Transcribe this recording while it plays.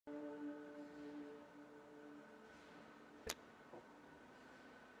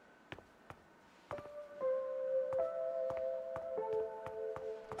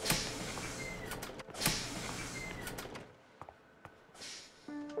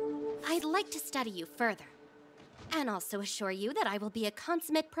I'd like to study you further, and also assure you that I will be a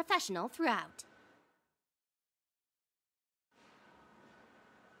consummate professional throughout.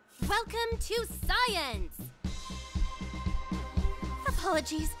 Welcome to science!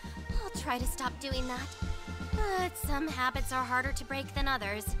 Apologies, I'll try to stop doing that. But some habits are harder to break than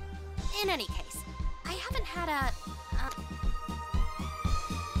others. In any case, I haven't had a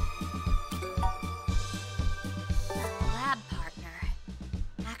lab partner.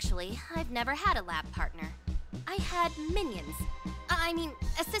 Actually, I've never had a lab partner. I had minions. I mean,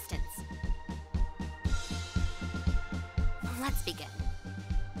 assistants. Let's begin.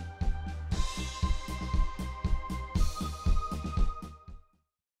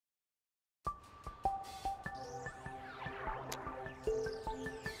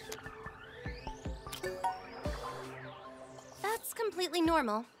 That's completely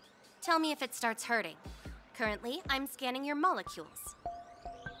normal. Tell me if it starts hurting. Currently, I'm scanning your molecules.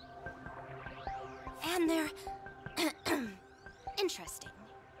 And they're interesting.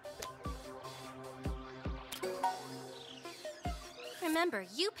 Remember,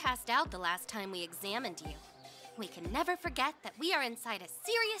 you passed out the last time we examined you. We can never forget that we are inside a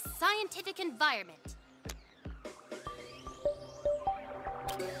serious scientific environment.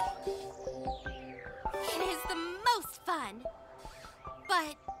 It is the most fun.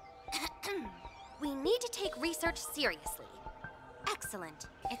 But we need to take research seriously. Excellent.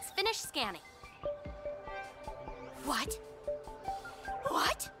 It's finished scanning. What?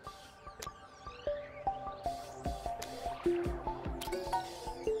 What?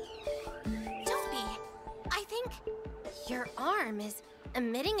 Don't be. I think your arm is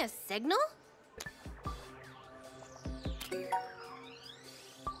emitting a signal?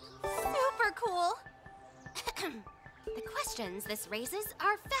 Super cool. The questions this raises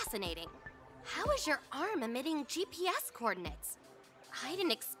are fascinating. How is your arm emitting GPS coordinates? I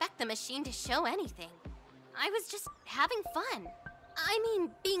didn't expect the machine to show anything. I was just having fun. I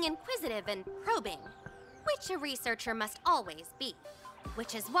mean, being inquisitive and probing, which a researcher must always be.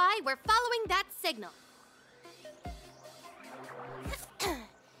 Which is why we're following that signal.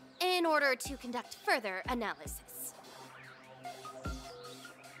 In order to conduct further analysis.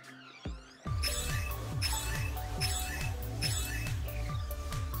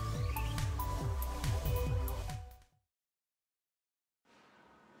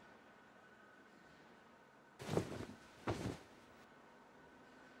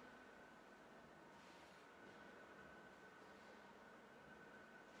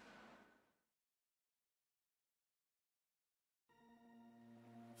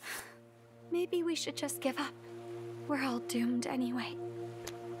 Maybe we should just give up. We're all doomed anyway.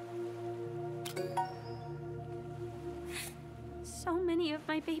 So many of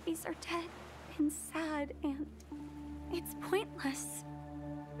my babies are dead and sad, and it's pointless.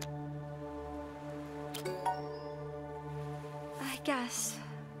 I guess.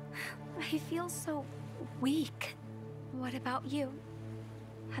 I feel so weak. What about you?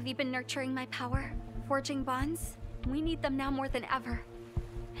 Have you been nurturing my power? Forging bonds? We need them now more than ever.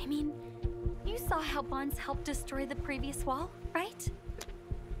 I mean, you saw how bonds helped destroy the previous wall, right?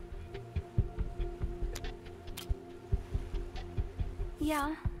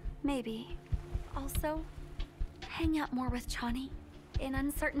 Yeah, maybe. Also, hang out more with Chani. In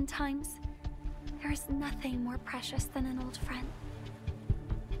uncertain times, there's nothing more precious than an old friend.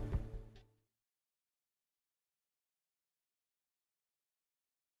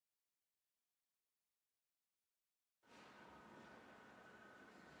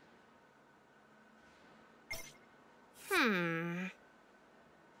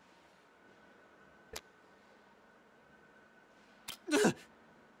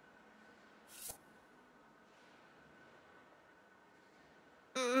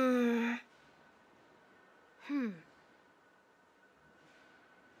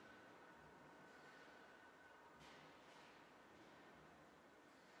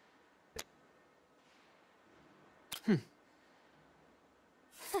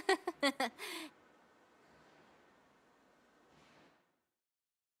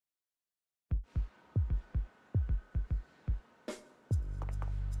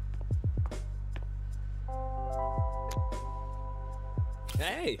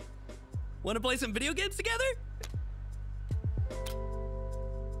 Hey, want to play some video games together?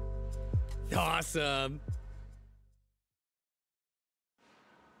 Awesome.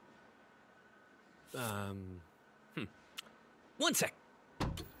 One sec.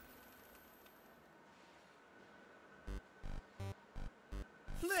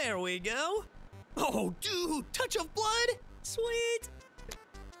 There we go. Oh, dude, touch of blood? Sweet.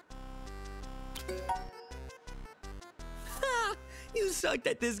 Ha! You sucked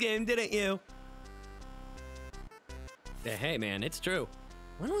at this game, didn't you? Hey man, it's true.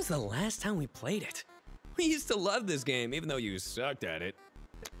 When was the last time we played it? We used to love this game, even though you sucked at it.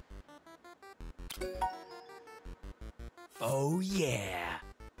 Oh yeah.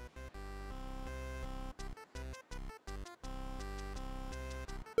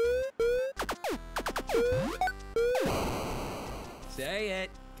 Say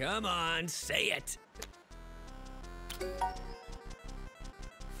it. Come on, say it.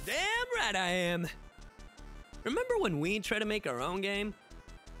 Damn right I am. Remember when we tried to make our own game?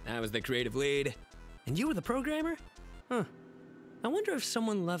 I was the creative lead, and you were the programmer? Huh. I wonder if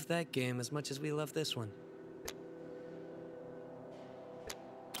someone loved that game as much as we love this one.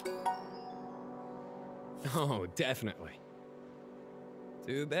 Oh, definitely.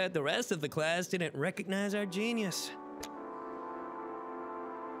 Too bad the rest of the class didn't recognize our genius.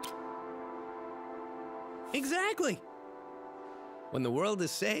 Exactly! When the world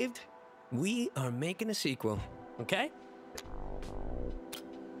is saved, we are making a sequel, okay?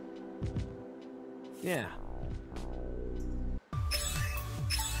 Yeah.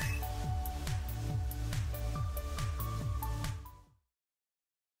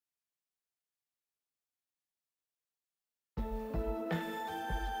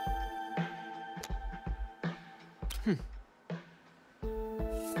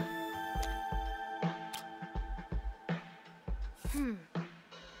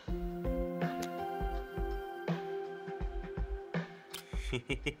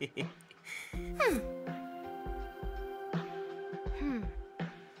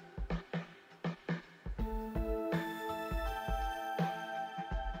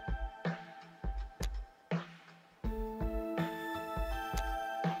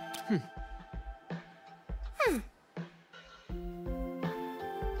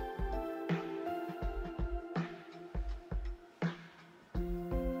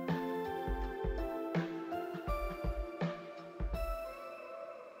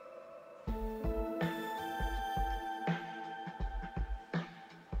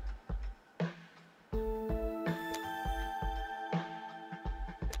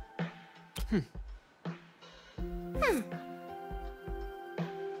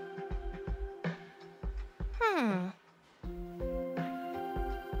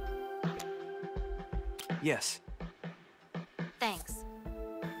 Yes. Thanks.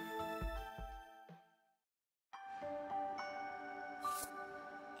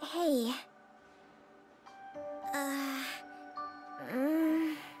 Hey.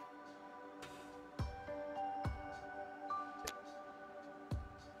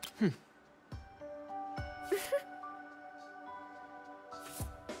 Mm.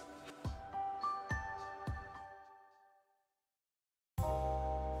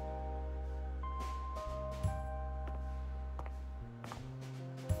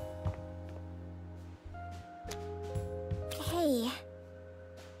 Hey.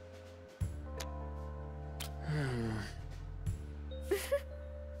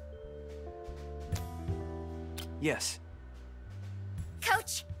 Yes.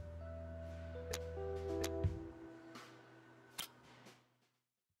 Coach!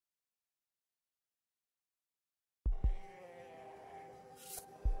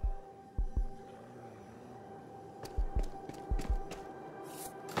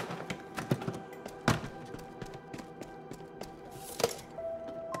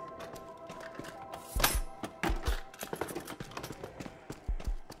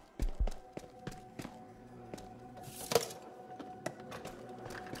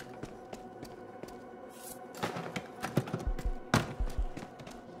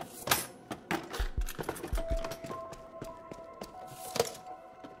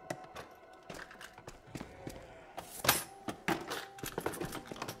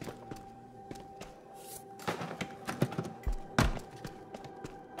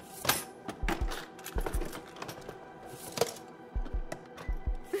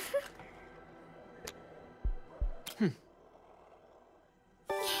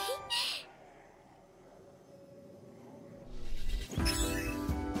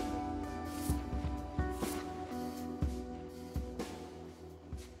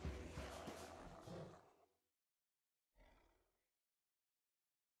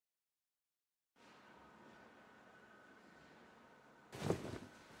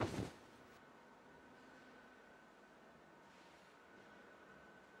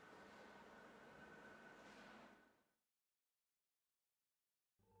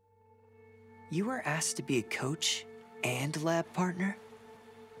 You were asked to be a coach and lab partner?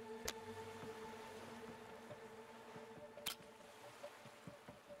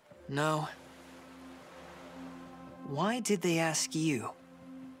 No. Why did they ask you?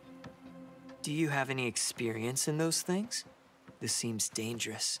 Do you have any experience in those things? This seems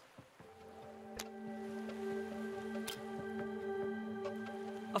dangerous.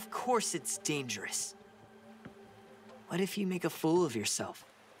 Of course it's dangerous. What if you make a fool of yourself?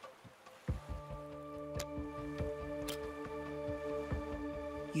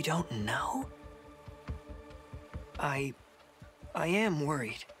 You don't know? I am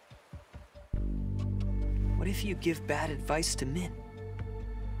worried. What if you give bad advice to Min?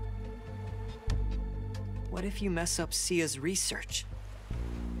 What if you mess up Sia's research?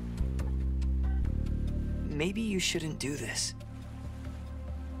 Maybe you shouldn't do this.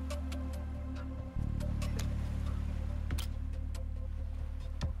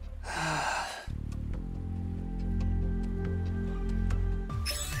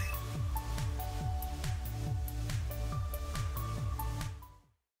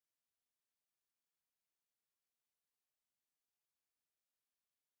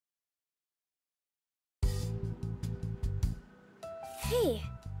 Hey.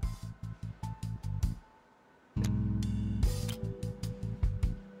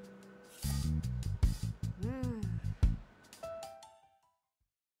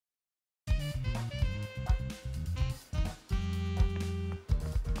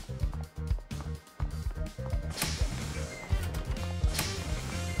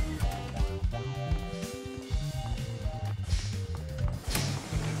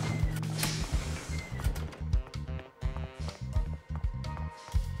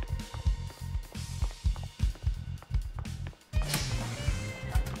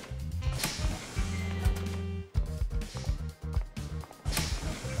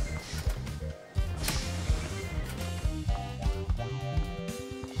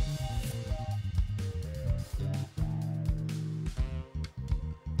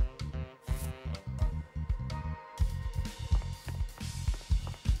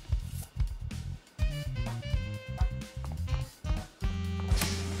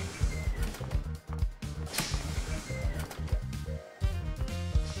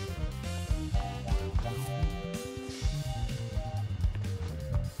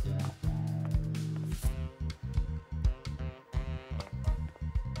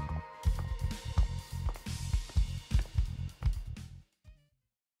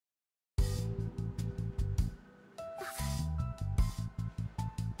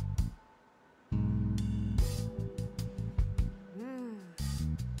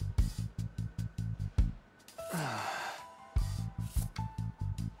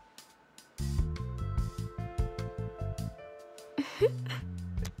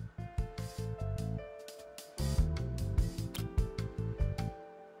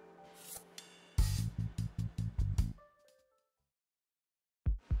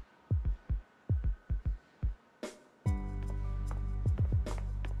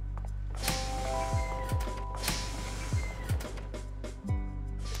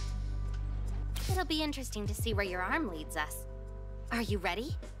 It'll be interesting to see where your arm leads us. Are you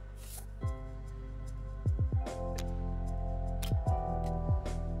ready?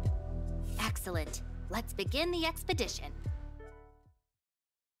 Excellent. Let's begin the expedition.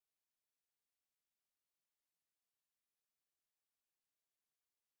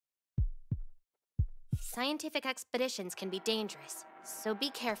 Scientific expeditions can be dangerous, so be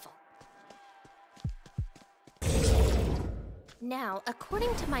careful. Now,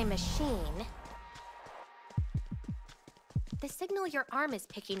 according to my machine, the signal your arm is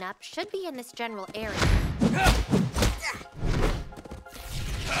picking up should be in this general area.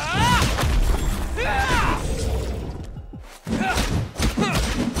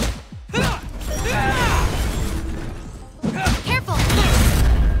 Careful!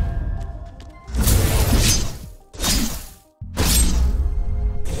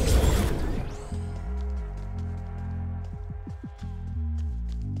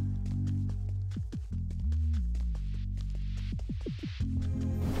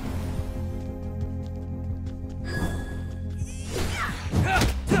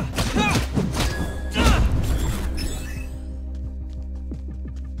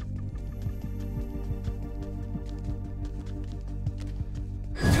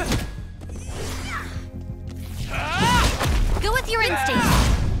 Go with your instincts!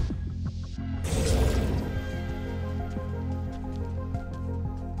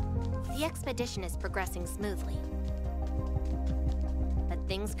 The expedition is progressing smoothly. But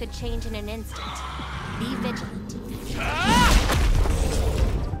things could change in an instant. Be vigilant.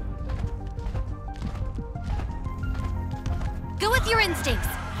 Go with your instincts!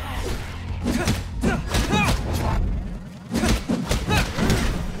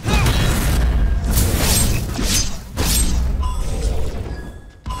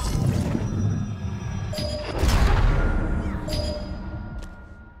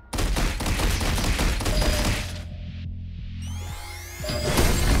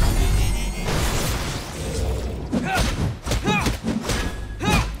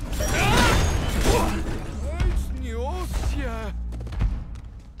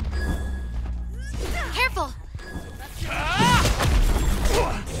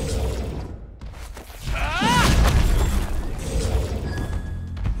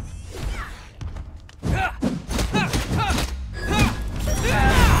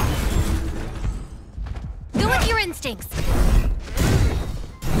 instincts.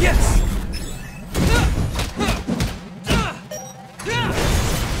 Yes!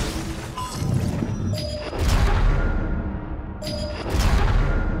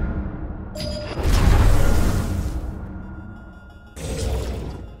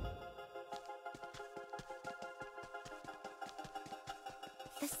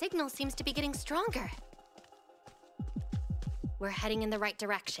 The signal seems to be getting stronger. We're heading in the right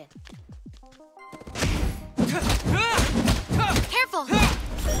direction. Careful!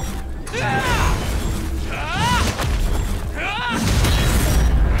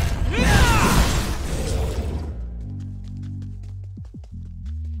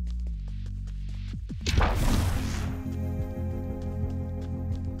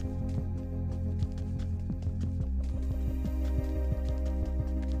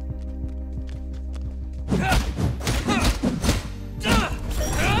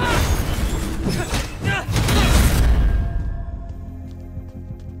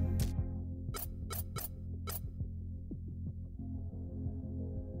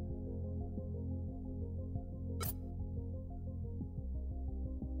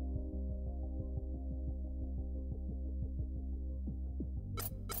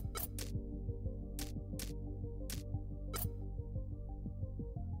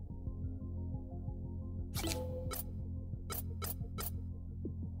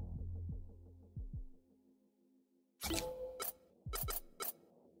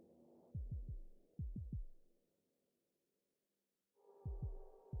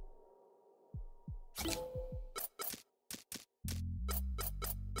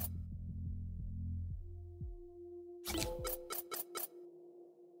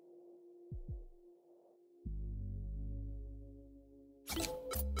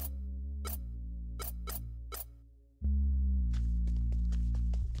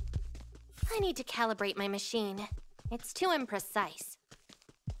 I need to calibrate my machine. It's too imprecise.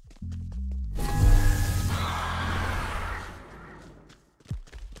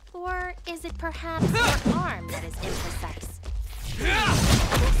 Or is it perhaps your arm that is imprecise?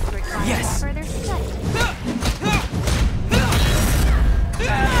 This requires further study.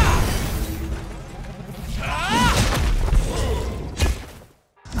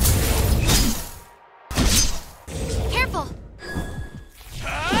 Careful!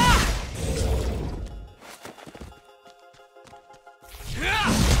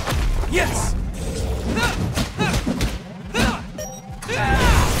 Yes!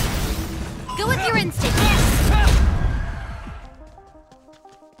 Go with your instinct.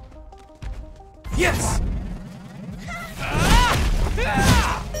 Yes!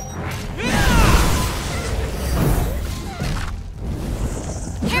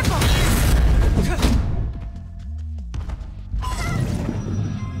 Careful!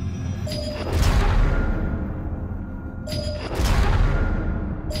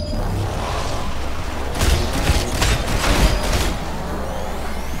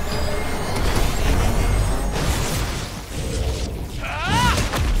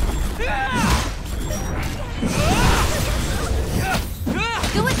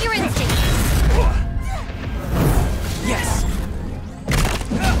 Go with your instinct. Yes!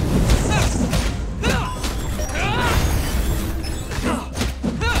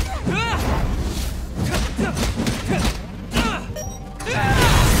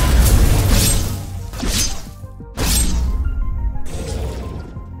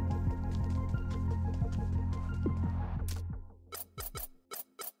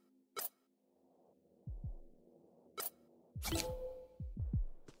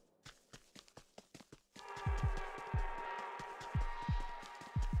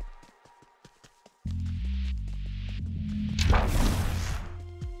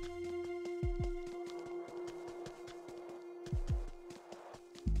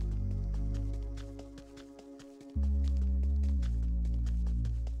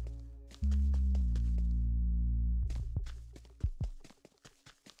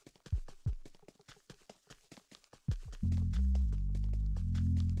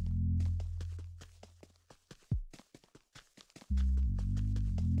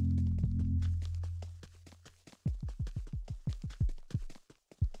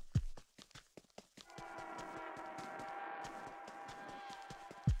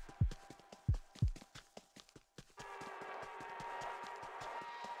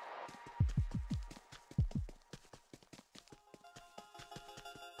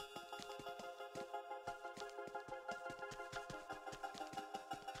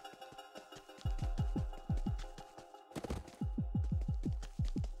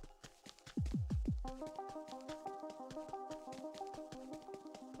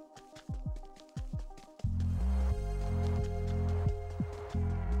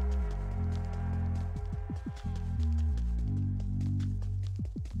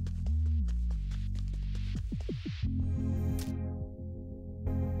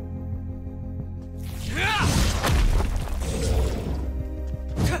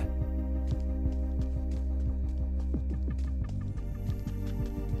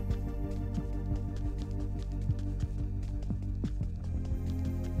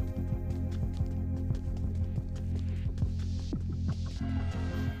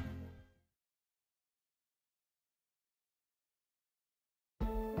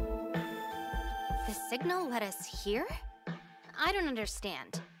 The signal led us here? I don't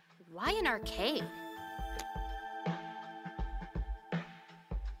understand. Why an arcade?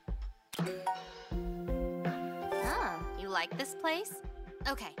 Oh, you like this place?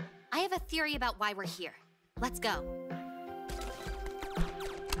 Okay, I have a theory about why we're here. Let's go.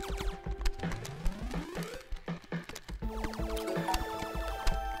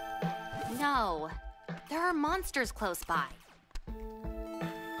 No, there are monsters close by.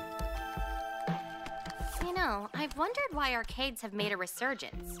 You know, I've wondered why arcades have made a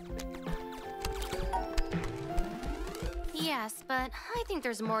resurgence. Yes, but I think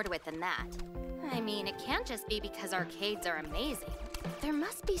there's more to it than that. I mean, it can't just be because arcades are amazing. There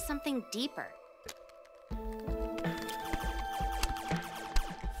must be something deeper.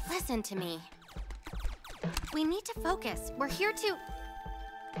 Listen to me. We need to focus. We're here to...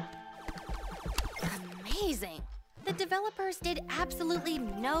 Amazing! The developers did absolutely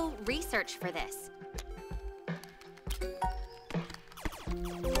no research for this.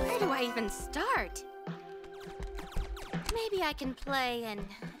 Where do I even start? Maybe I can play and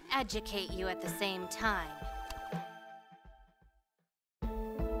educate you at the same time.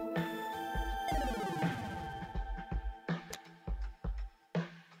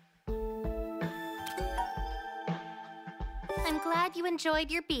 I'm glad you enjoyed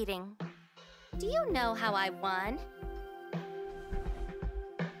your beating. Do you know how I won?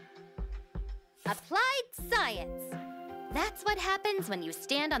 Applied science! That's what happens when you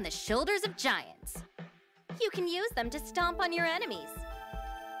stand on the shoulders of giants. You can use them to stomp on your enemies.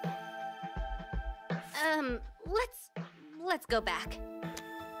 Let's go back.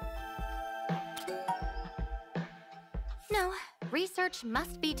 No, research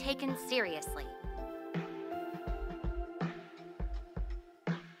must be taken seriously.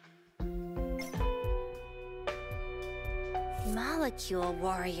 Molecule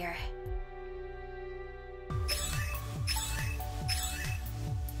warrior.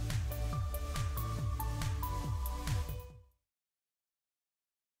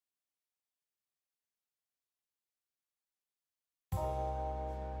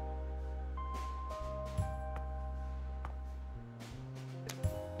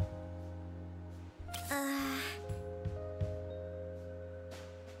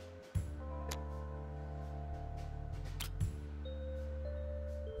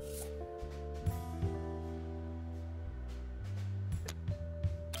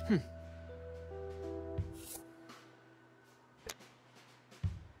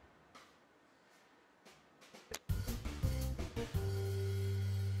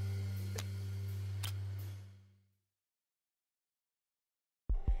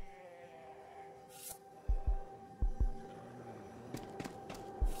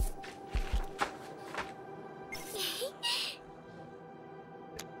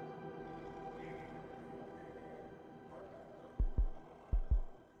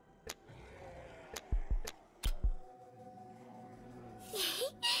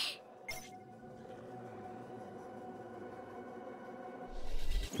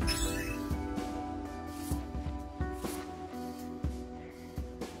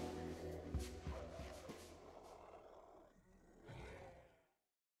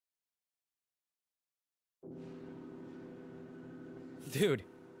 Dude.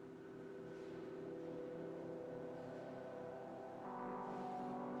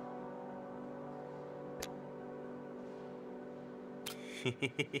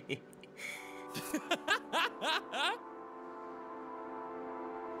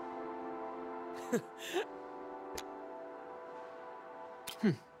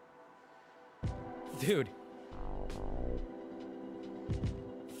 Dude.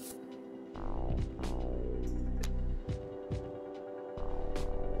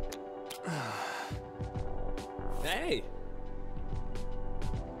 Hey.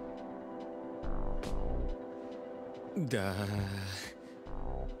 Duh.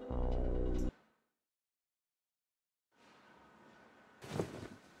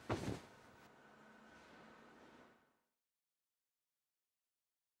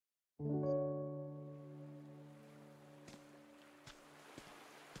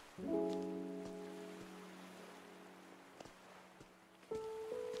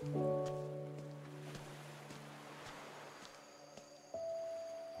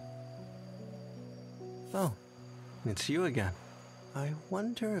 Oh, it's you again. I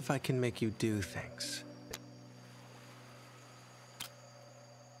wonder if I can make you do things.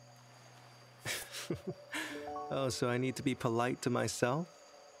 Oh, so I need to be polite to myself?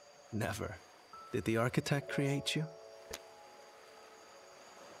 Never. Did the architect create you?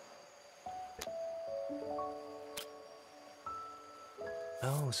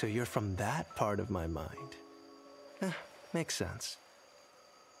 Oh, so you're from that part of my mind. Makes sense.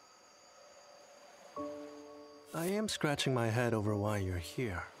 I am scratching my head over why you're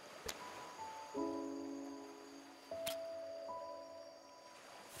here.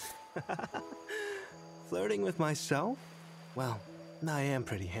 Flirting with myself? Well, I am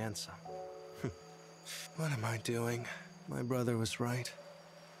pretty handsome. What am I doing? My brother was right.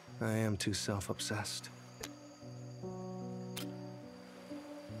 I am too self-obsessed.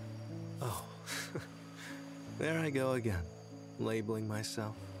 Oh, there I go again, labeling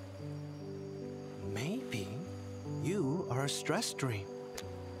myself. Maybe you are a stress dream.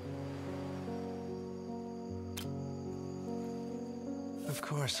 Of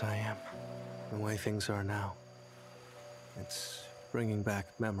course I am. The way things are now. It's bringing back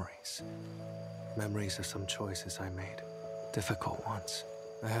memories. Memories of some choices I made. Difficult ones.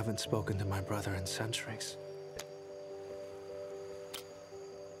 I haven't spoken to my brother in centuries.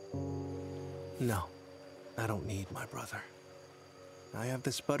 No, I don't need my brother. I have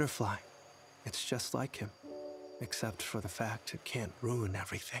this butterfly. It's just like him, except for the fact it can't ruin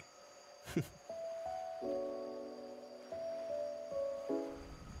everything.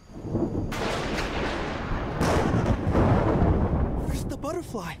 Where's the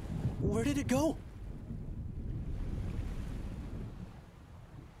butterfly? Where did it go?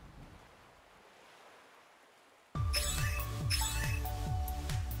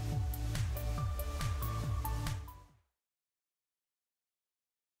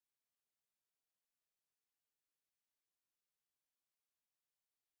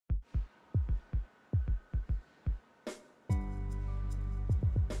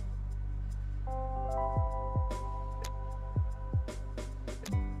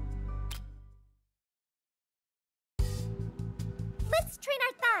 Let's train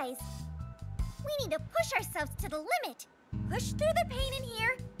our thighs. We need to push ourselves to the limit. Push through the pain in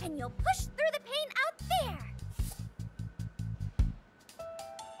here, and you'll push through the pain out there.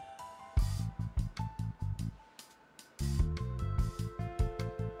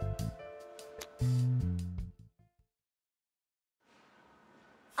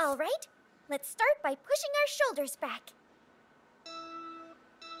 All right, let's start by pushing our shoulders back.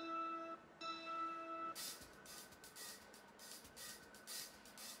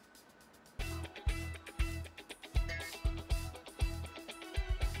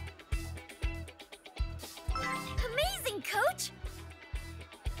 Amazing, Coach!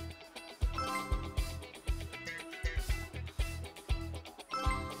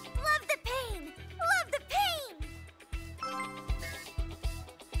 Love the pain! Love the pain!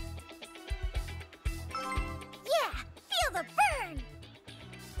 Yeah, feel the burn!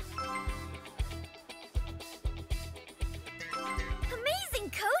 Amazing,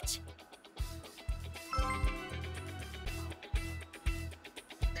 Coach!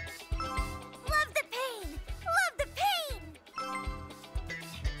 Love the pain! Love the pain!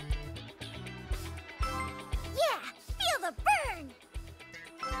 Yeah, feel the burn!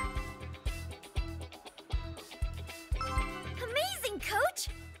 Amazing, Coach!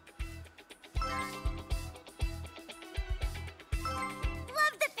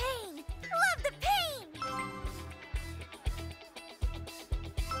 Love the pain! Love the pain!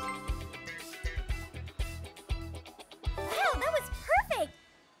 Wow, that was perfect!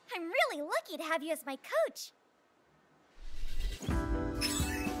 I'm really lucky to have you as my coach.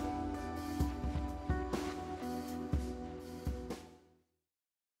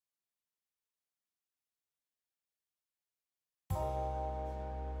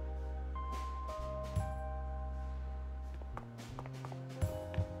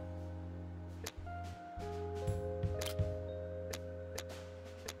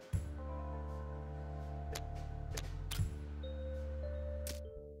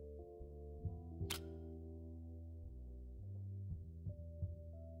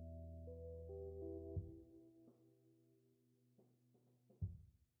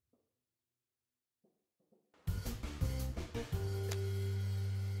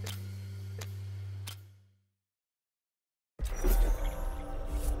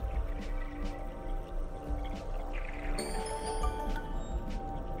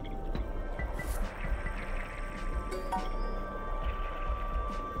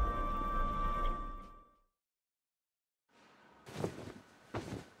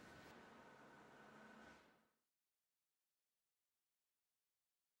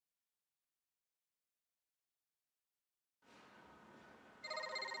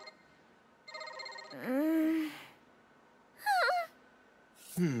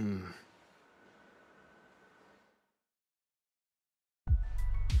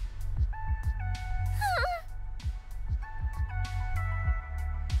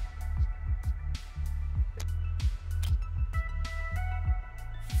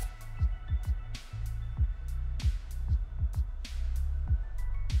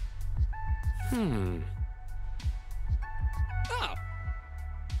 Oh.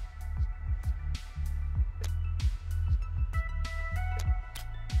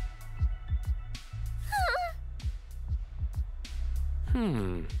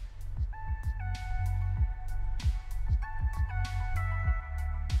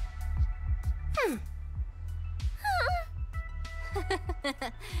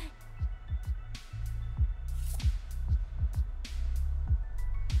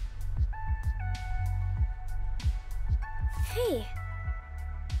 Hey.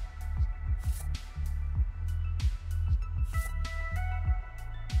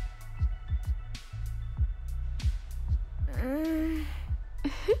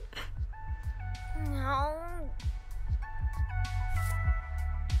 No.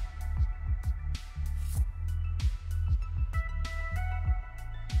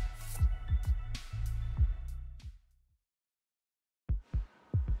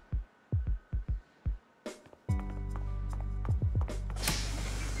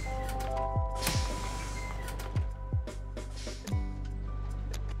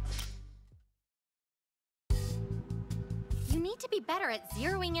 You need to be better at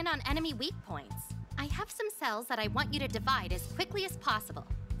zeroing in on enemy weak points. I have some cells that I want you to divide as quickly as possible.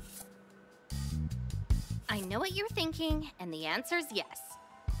 I know what you're thinking, and the answer's yes.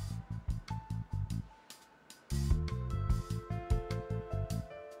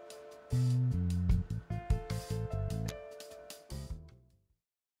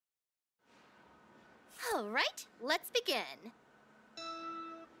 All right, let's begin.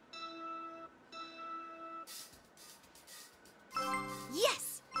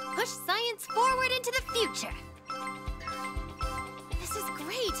 Yes! Push science forward into the future! This is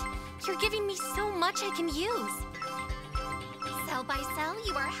great! You're giving me so much I can use. Cell by cell,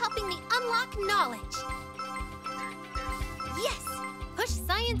 you are helping me unlock knowledge. Yes! Push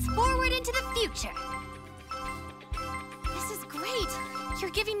science forward into the future! This is great!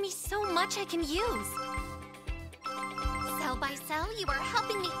 You're giving me so much I can use. Cell by cell, you are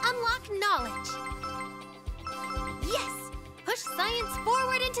helping me unlock knowledge. Yes! Push science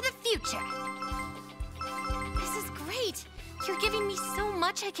forward into the future! This is great! You're giving me so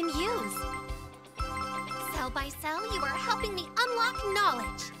much I can use. Cell by cell, you are helping me unlock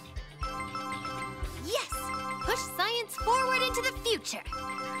knowledge. Yes! Push science forward into the future!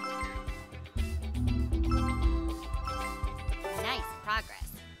 Nice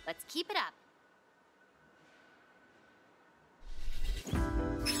progress. Let's keep it up.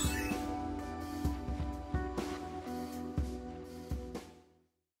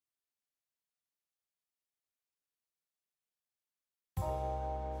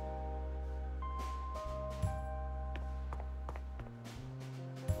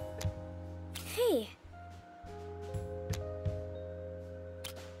 Hey.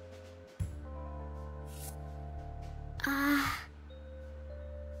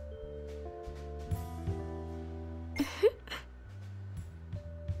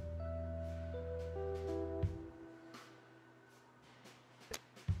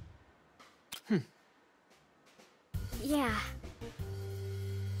 Yeah.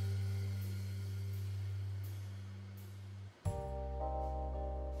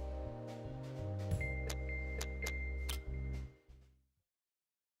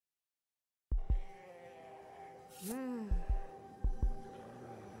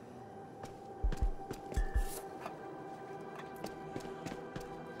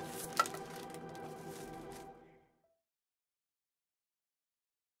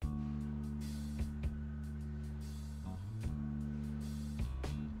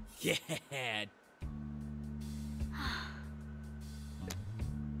 Yeah.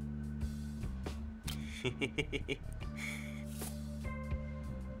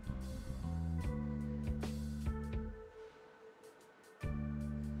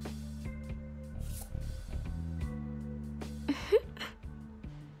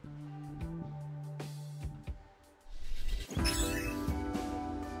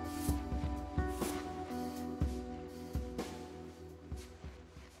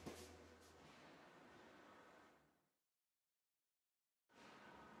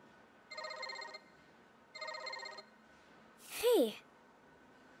 Hey.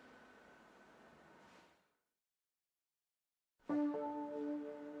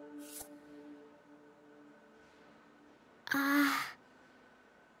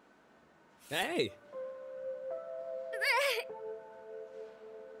 Hey.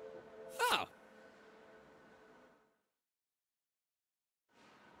 Oh.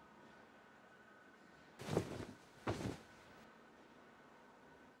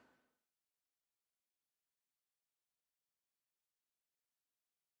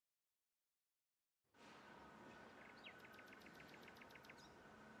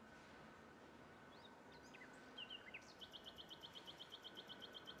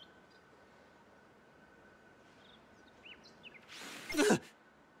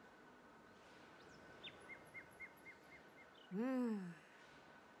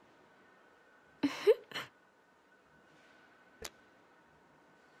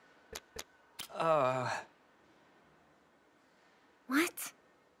 What?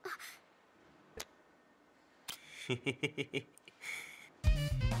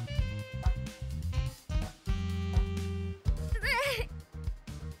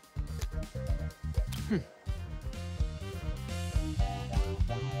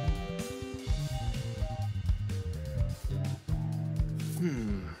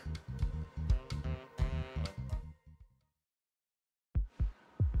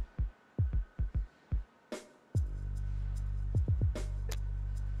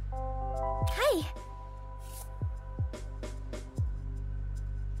 Hi.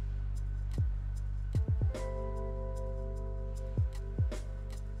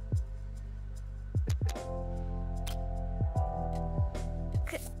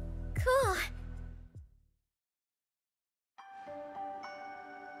 Cool.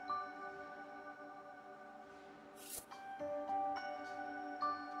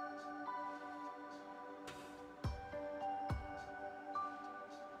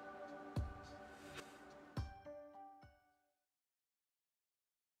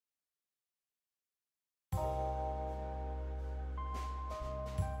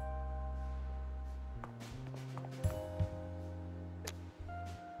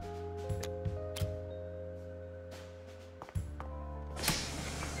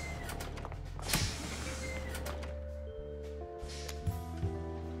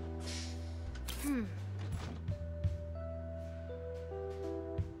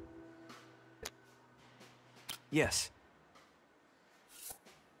 Yes.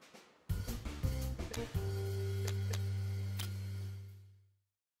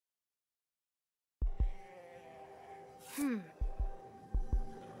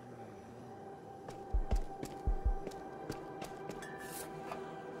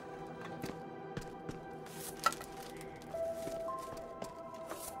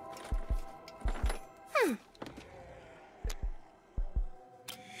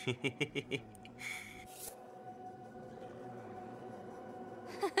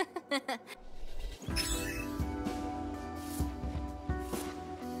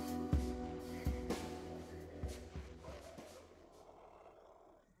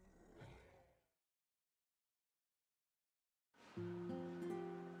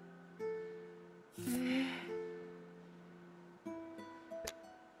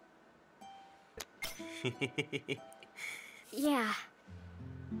 Yeah.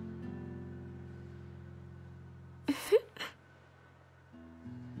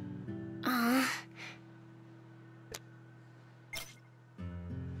 uh.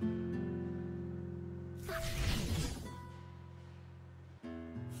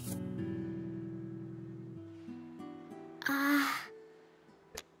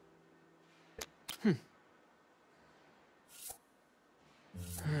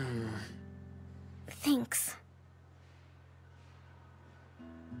 Thanks.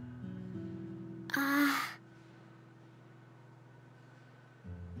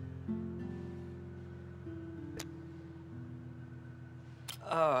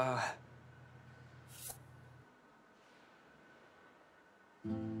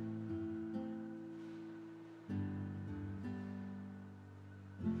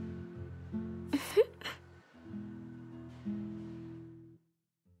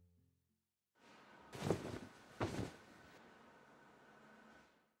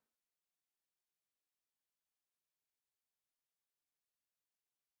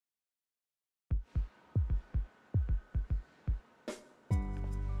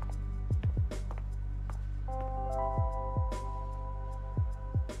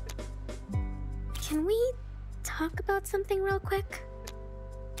 Can we talk about something real quick?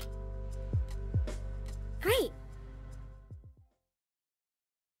 Great.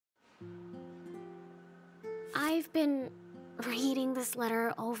 I've been reading this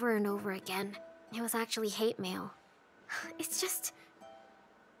letter over and over again. It was actually hate mail. It's just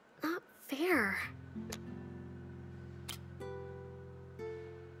not fair.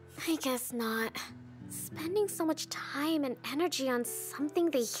 I guess not. Spending so much time and energy on something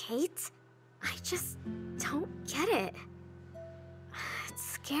they hate? I just don't get it. It's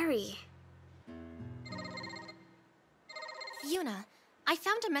scary. Yuna, I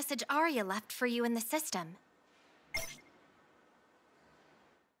found a message Arya left for you in the system.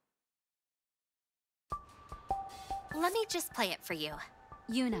 Let me just play it for you.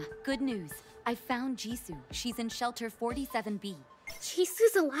 Yuna, good news. I found Jisoo. She's in shelter 47B.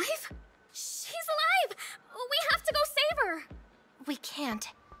 Jisoo's alive? She's alive! We have to go save her! We can't.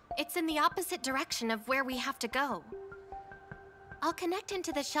 It's in the opposite direction of where we have to go. I'll connect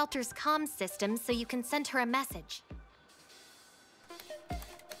into the shelter's comms system so you can send her a message.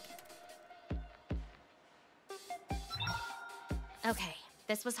 Okay,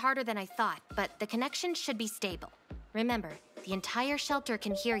 this was harder than I thought, but the connection should be stable. Remember, the entire shelter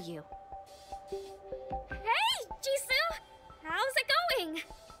can hear you. Hey, Jisoo! How's it going?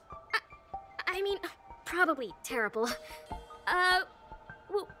 I mean, probably terrible.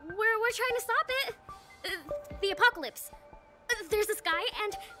 We're trying to stop it. The apocalypse. There's this guy,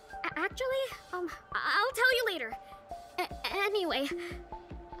 and actually, I'll tell you later. Anyway,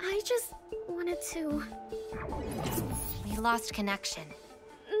 I just wanted to... We lost connection.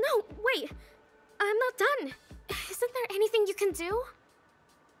 No, wait. I'm not done. Isn't there anything you can do?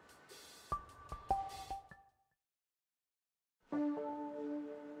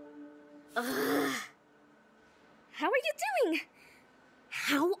 Ugh. How are you doing?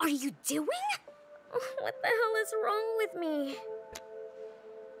 How are you doing? What the hell is wrong with me?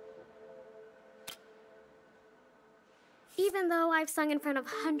 Even though I've sung in front of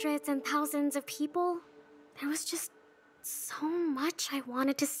hundreds and thousands of people, there was just so much I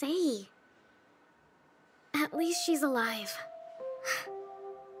wanted to say. At least she's alive.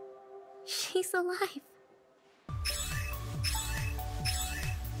 She's alive.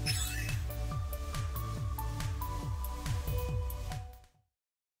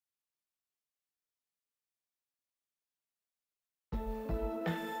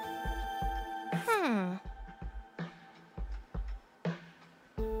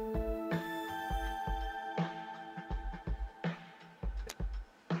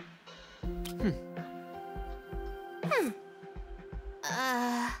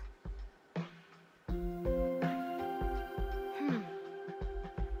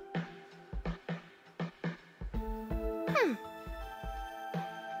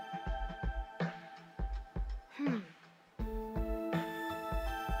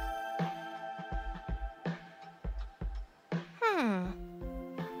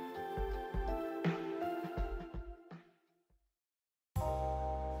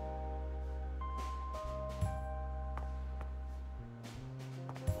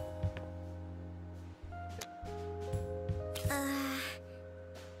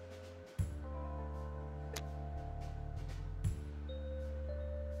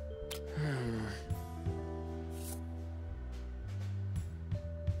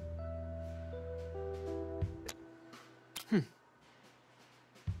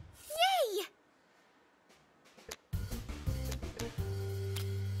 Yay!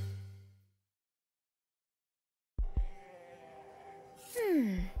 Yay!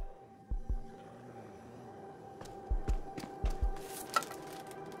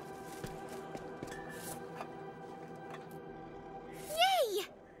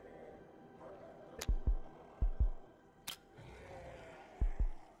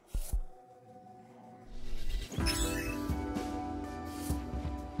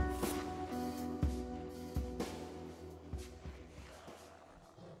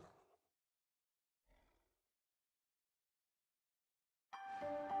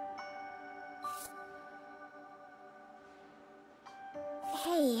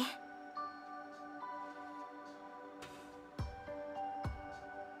 Hey.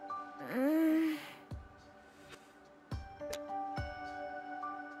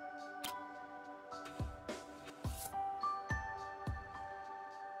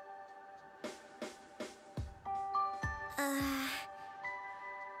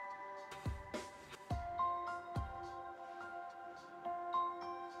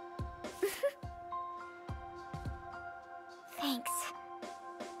 Thanks.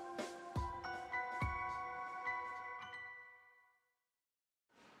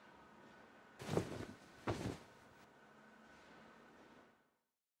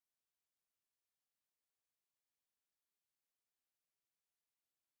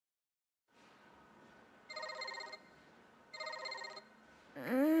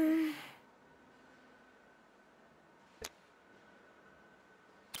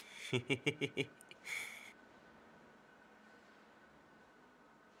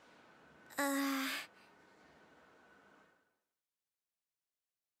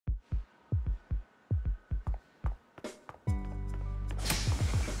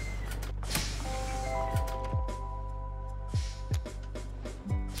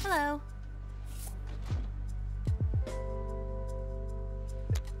 Hello.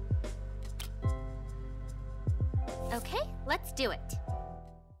 Okay, let's do it.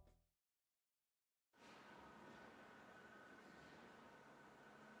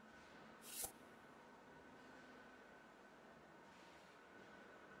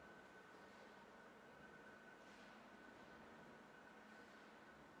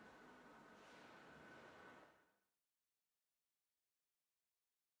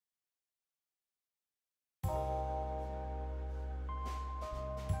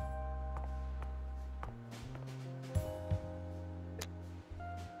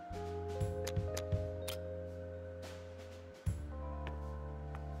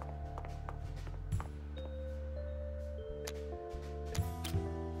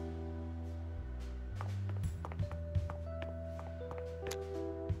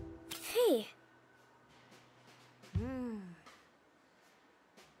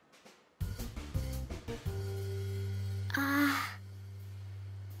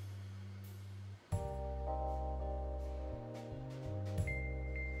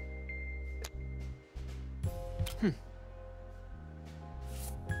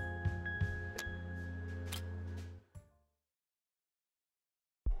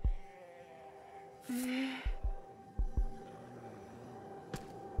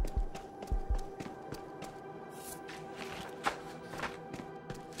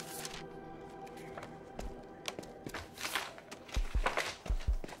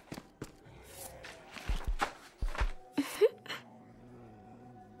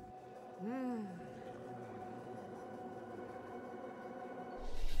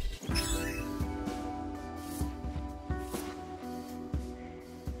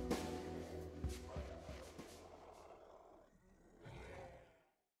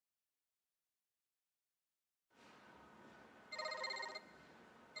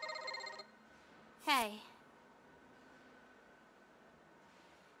 Hey.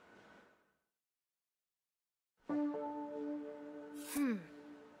 Hmm.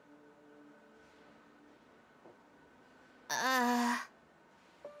 Uh...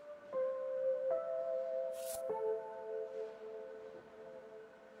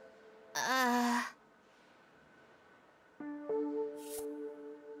 Uh...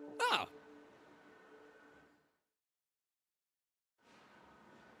 Oh,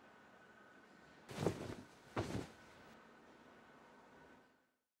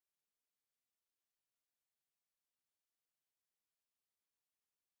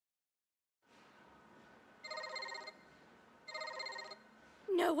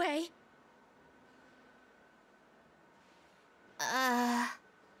 No way.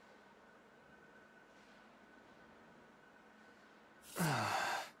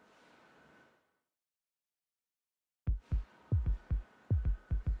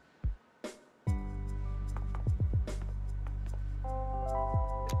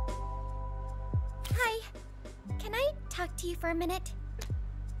 Hi. Can I talk to you for a minute?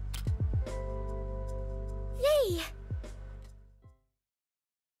 Yay!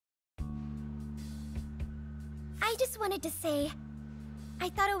 I just wanted to say, I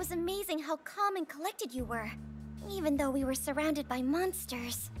thought it was amazing how calm and collected you were, even though we were surrounded by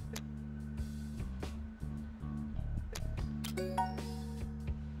monsters. You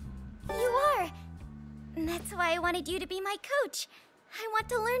are! That's why I wanted you to be my coach. I want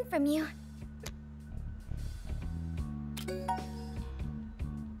to learn from you.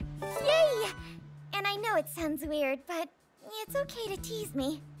 Yay! And I know it sounds weird, but it's okay to tease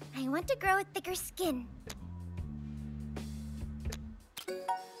me. I want to grow a thicker skin.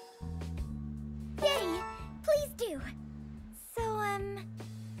 Yay! Please do. So,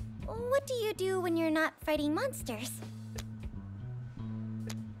 what do you do when you're not fighting monsters?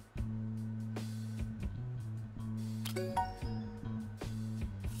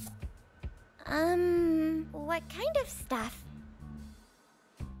 What kind of stuff?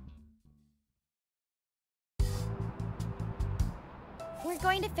 We're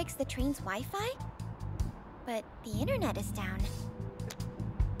going to fix the train's Wi-Fi? But the internet is down.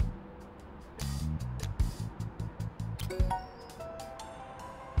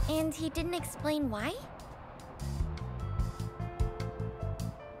 And he didn't explain why?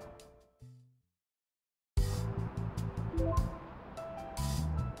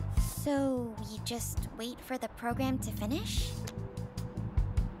 So, we just wait for the program to finish?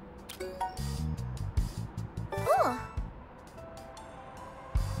 Cool!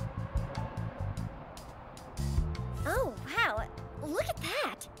 Oh, wow! Look at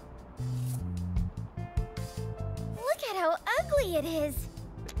that! Look at how ugly it is!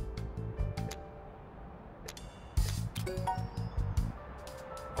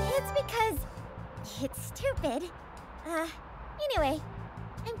 It's because it's stupid. Anyway,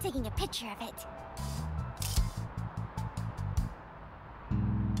 I'm taking a picture of it.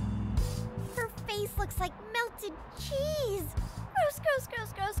 Her face looks like melted cheese. Gross, gross,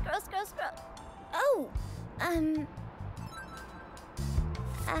 gross, gross, gross, gross, gross. Oh,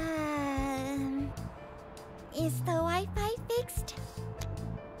 is the Wi-Fi fixed?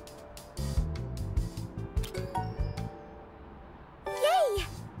 Yay!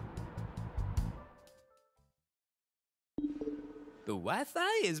 the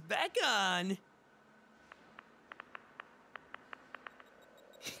Wi-Fi is back on.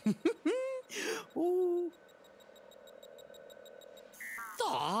 Ooh.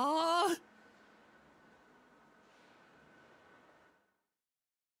 Aww.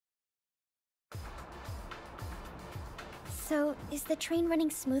 So, is the train running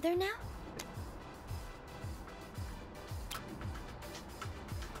smoother now?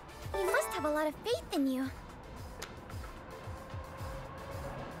 You must have a lot of faith in you.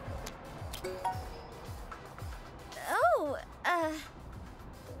 Oh,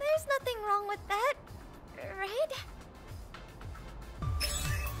 there's nothing wrong with that. right?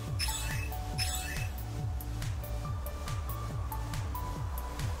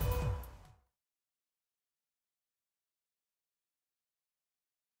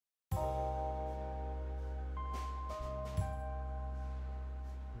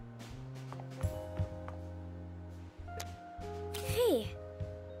 Hey.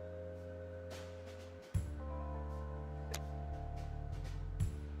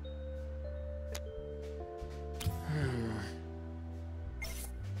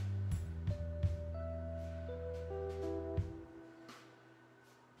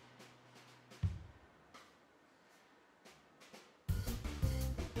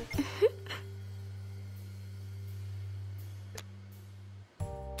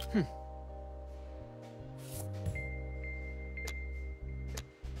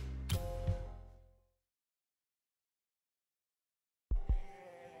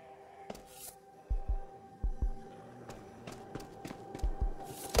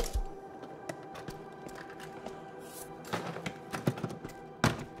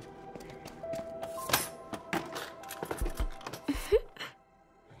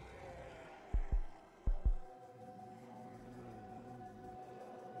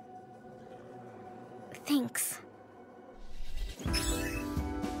 Thanks.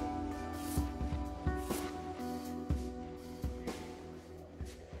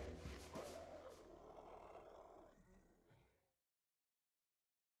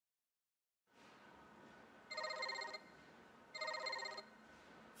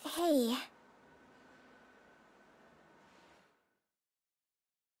 Hey.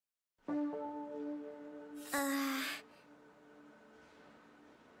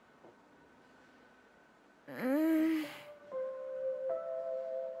 Mm.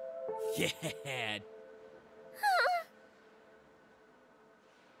 Yeah.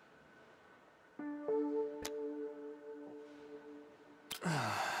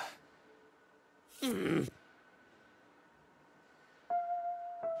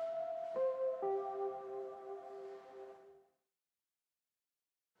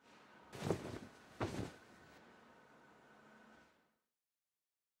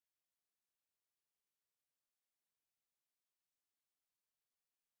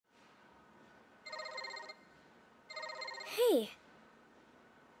 Hey.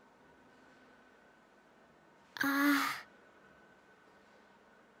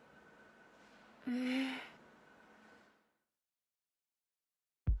 Mm.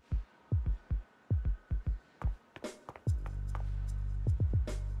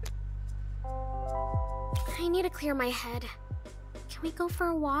 I need to clear my head. Can we go for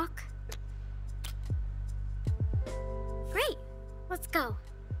a walk? Great! Let's go.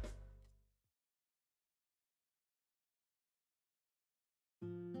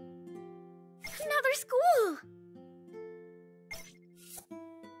 Another school!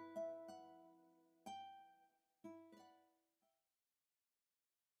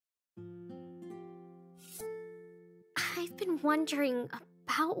 I've been wondering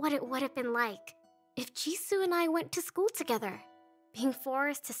about what it would have been like if Jisoo and I went to school together. Being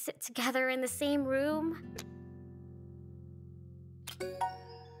forced to sit together in the same room.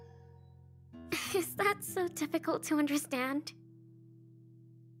 Is that so difficult to understand?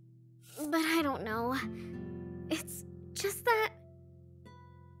 But I don't know. It's just that...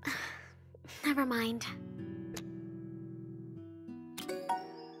 Never mind.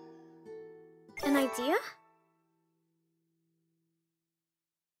 An idea?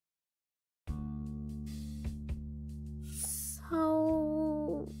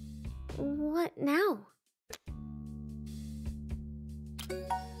 So... what now?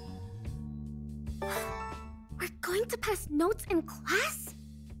 We're going to pass notes in class?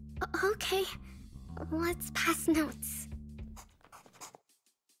 Okay, let's pass notes.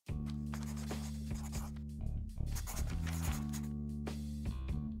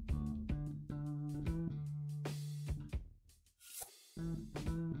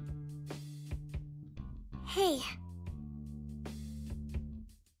 Hey.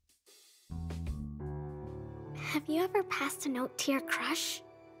 Have you ever passed a note to your crush?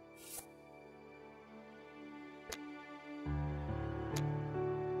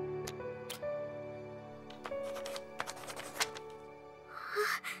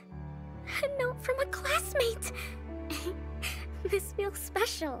 A note from a classmate! This feels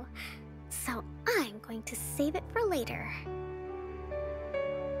special. So I'm going to save it for later.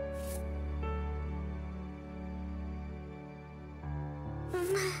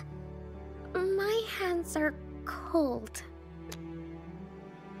 My hands are cold.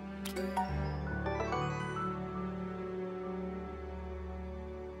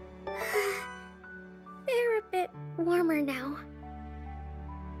 bit warmer now.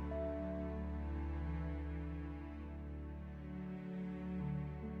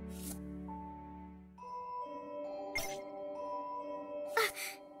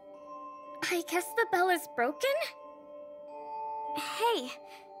 I guess the bell is broken? Hey.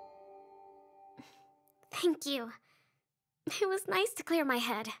 Thank you. It was nice to clear my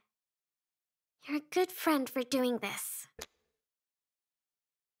head. You're a good friend for doing this.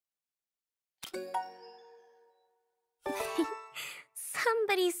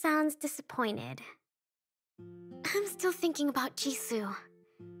 Somebody sounds disappointed. I'm still thinking about Jisoo.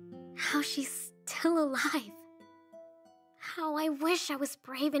 How she's still alive. How I wish I was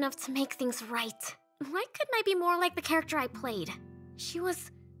brave enough to make things right. Why couldn't I be more like the character I played? She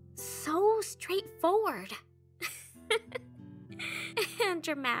was so straightforward. And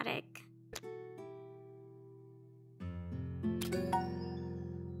dramatic.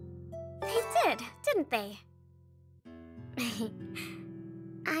 They did, didn't they?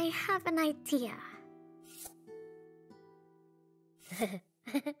 I have an idea.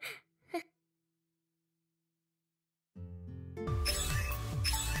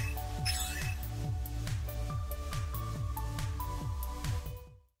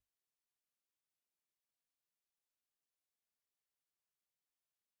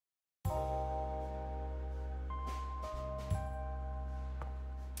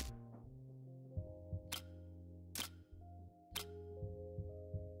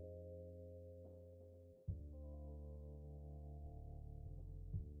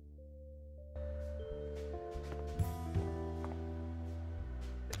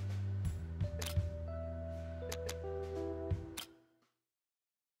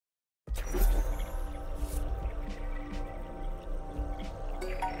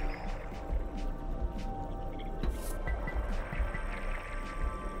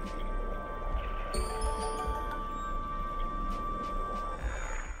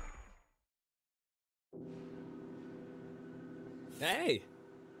 Hey!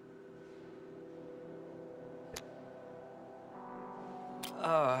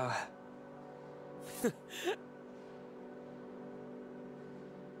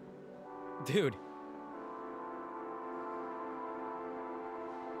 Dude.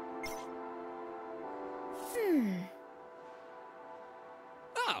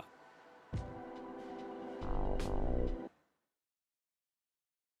 Oh!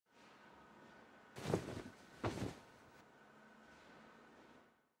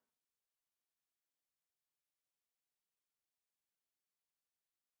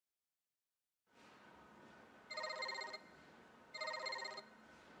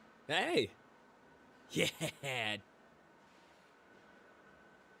 Hey! Yeah!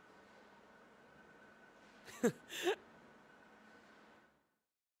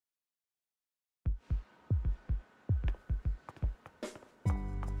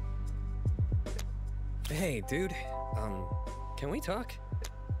 Hey, dude. Can we talk?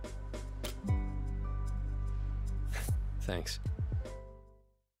 Thanks.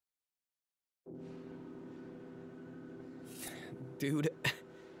 Dude,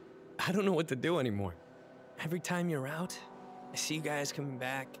 I don't know what to do anymore. Every time you're out, I see you guys coming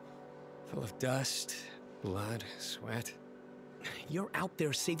back, full of dust, blood, sweat. You're out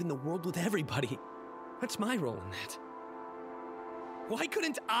there saving the world with everybody. What's my role in that? Why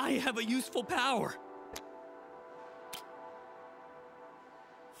couldn't I have a useful power?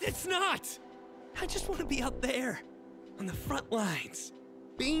 It's not! I just want to be out there, on the front lines,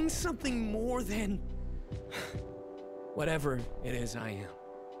 being something more than whatever it is I am.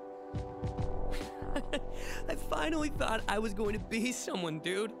 I finally thought I was going to be someone,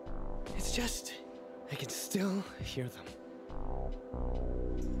 dude. It's just, I can still hear them.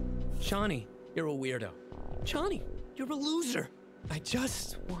 Shawnee, you're a weirdo. Shawnee, you're a loser. I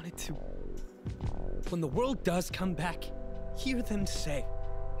just wanted to, when the world does come back, hear them say,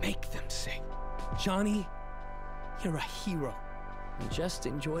 make them say, Johnny, you're a hero. And just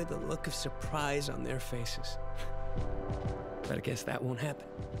enjoy the look of surprise on their faces. But I guess that won't happen.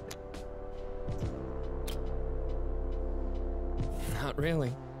 Not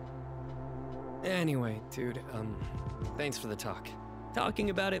really. Anyway, dude, thanks for the talk.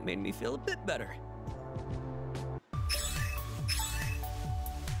 Talking about it made me feel a bit better.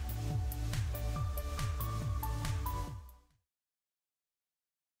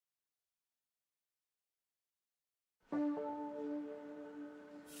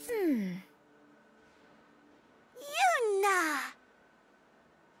 Yuna!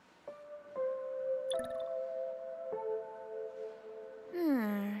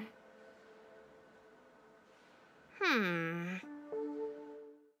 Hmm.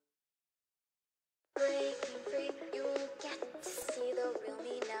 Breaking free.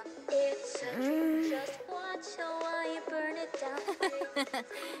 Breaking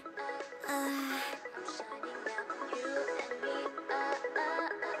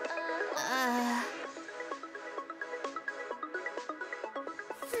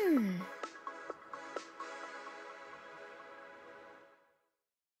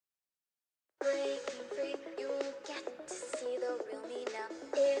free, you'll get to see the real me now.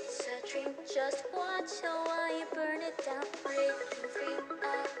 It's a dream, just watch how I burn it down. Breaking free,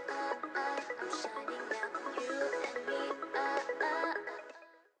 I'm shining now. You and me,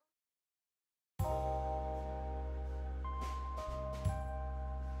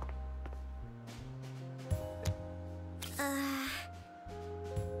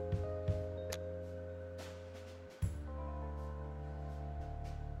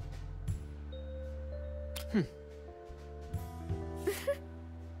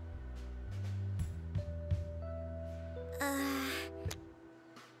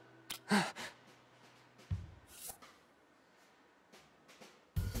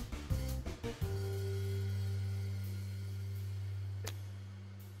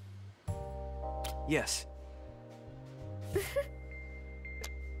 Yes.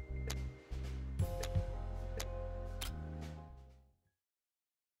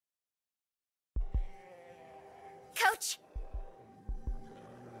 Coach!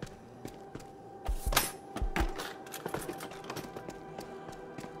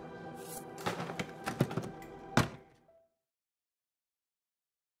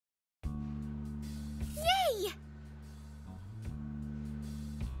 Yay!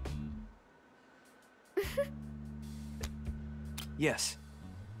 Yes.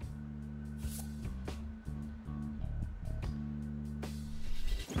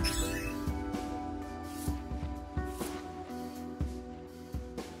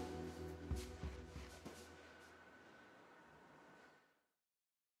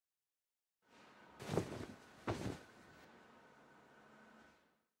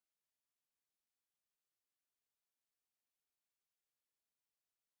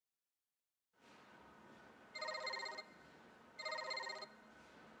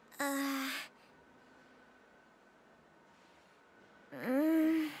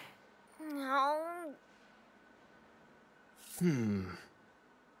 No.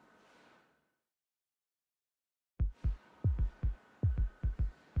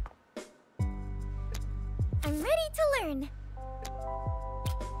 I'm ready to learn.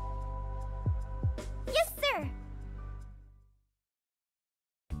 Yes, sir.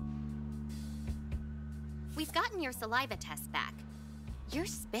 We've gotten your saliva test back. Your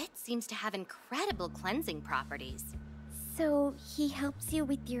spit seems to have incredible cleansing properties. So he helps you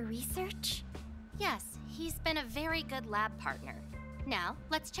with your research? Yes, he's been a very good lab partner. Now,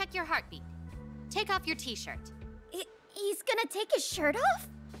 let's check your heartbeat. Take off your t-shirt. He's gonna take his shirt off?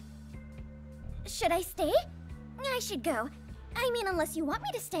 Should I stay? I should go. I mean, unless you want me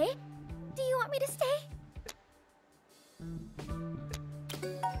to stay. Do you want me to stay?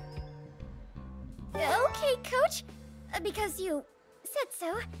 Okay, Coach. Because you said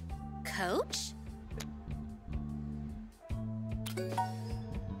so. Coach?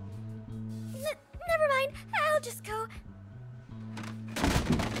 Never mind. I'll just go.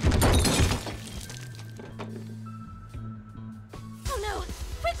 Oh no!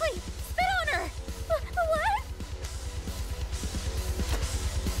 Quickly! Spit on her! What?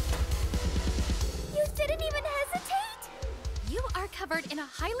 You didn't even hesitate? You are covered in a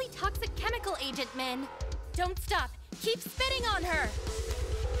highly toxic chemical agent, Min. Don't stop. Keep spitting on her!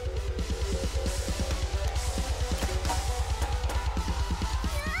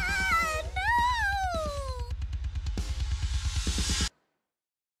 Ah, no!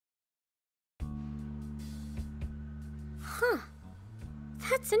 Huh.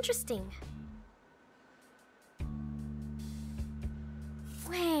 That's interesting.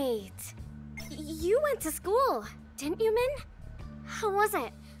 Wait. You went to school, didn't you, Min? How was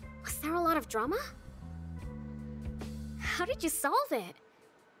it? Was there a lot of drama? How did you solve it?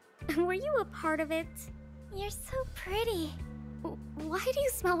 Were you a part of it? You're so pretty. Why do you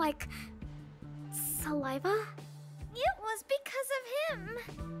smell like saliva? It was because of him.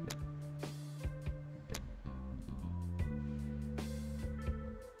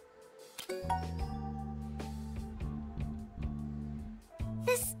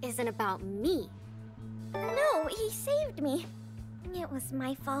 This isn't about me. No, he saved me. It was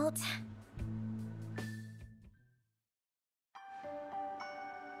my fault.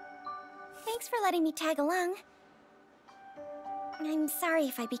 Thanks for letting me tag along. I'm sorry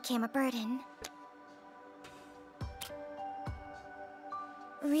if I became a burden.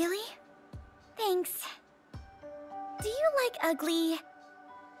 Really? Thanks. Do you like ugly...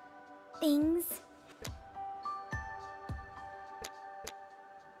 things?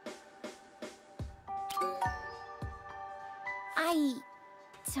 I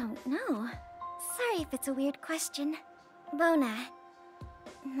don't know. Sorry if it's a weird question. Bona,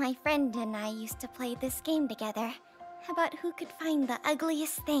 my friend and I used to play this game together about who could find the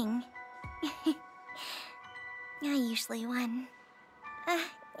ugliest thing. I usually won.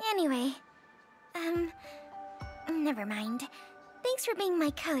 Anyway, never mind. Thanks for being my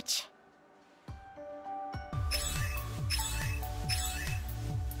coach.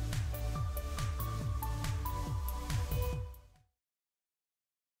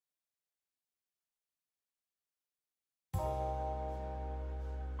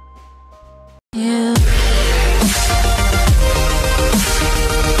 Yeah.